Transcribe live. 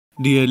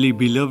Dearly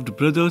beloved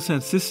brothers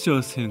and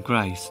sisters in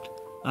Christ,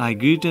 I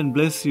greet and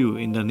bless you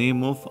in the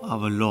name of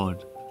our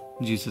Lord,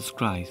 Jesus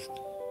Christ.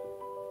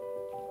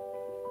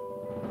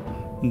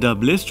 The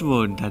blessed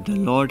word that the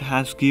Lord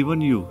has given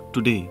you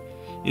today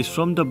is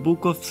from the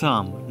book of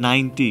Psalm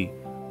 90,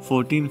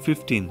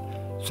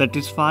 14-15.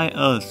 Satisfy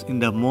us in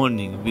the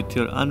morning with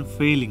your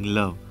unfailing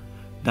love,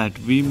 that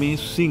we may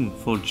sing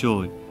for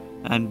joy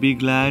and be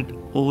glad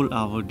all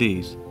our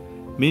days.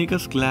 Make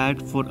us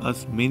glad for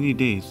us many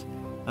days,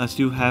 as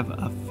you have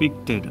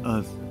afflicted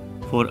us,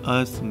 for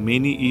us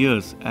many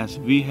years as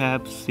we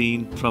have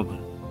seen trouble.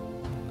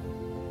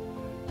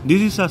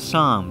 This is a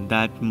psalm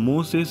that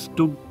Moses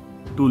took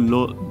to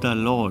the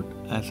Lord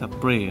as a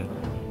prayer.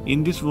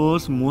 In this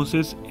verse,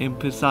 Moses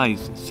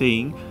emphasized,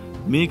 saying,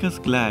 "Make us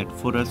glad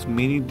for us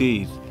many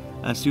days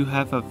as you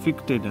have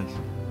afflicted us,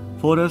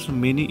 for us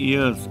many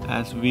years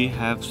as we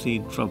have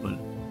seen trouble."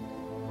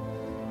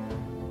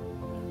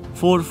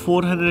 For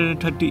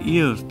 430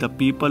 years, the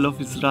people of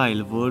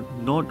Israel were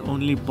not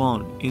only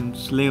born in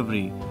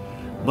slavery,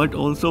 but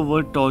also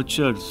were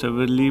tortured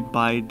severely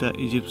by the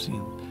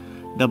Egyptians.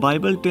 The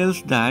Bible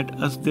tells that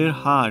as their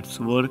hearts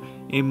were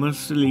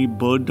immensely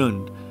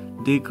burdened,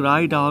 they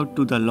cried out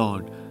to the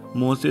Lord.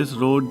 Moses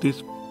wrote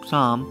this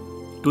psalm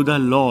to the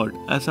Lord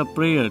as a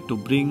prayer to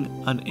bring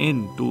an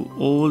end to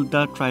all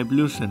the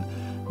tribulation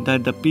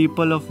that the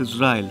people of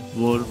Israel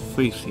were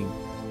facing.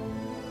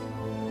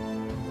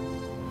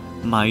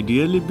 My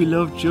dearly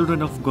beloved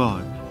children of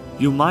God,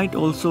 you might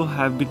also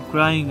have been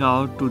crying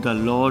out to the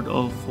Lord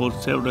for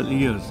several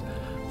years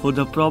for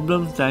the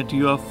problems that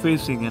you are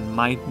facing and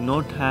might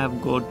not have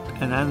got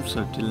an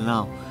answer till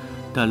now.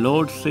 The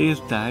Lord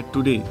says that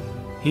today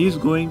He is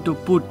going to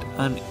put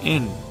an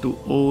end to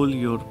all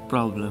your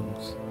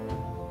problems.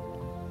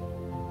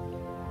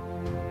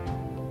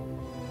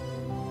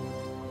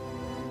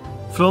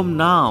 From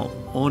now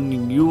on,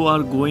 you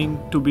are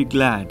going to be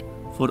glad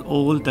for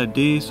all the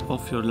days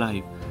of your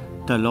life.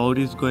 The Lord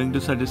is going to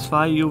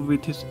satisfy you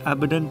with His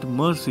abundant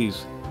mercies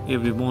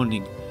every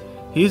morning.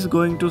 He is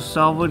going to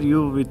shower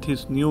you with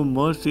His new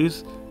mercies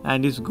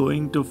and is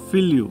going to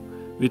fill you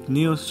with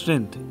new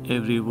strength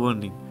every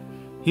morning.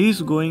 He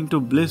is going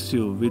to bless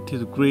you with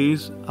His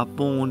grace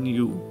upon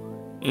you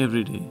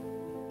every day.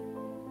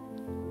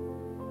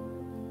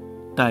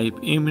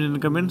 Type Amen in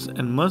the comments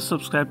and must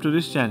subscribe to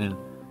this channel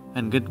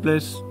and get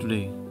blessed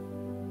today.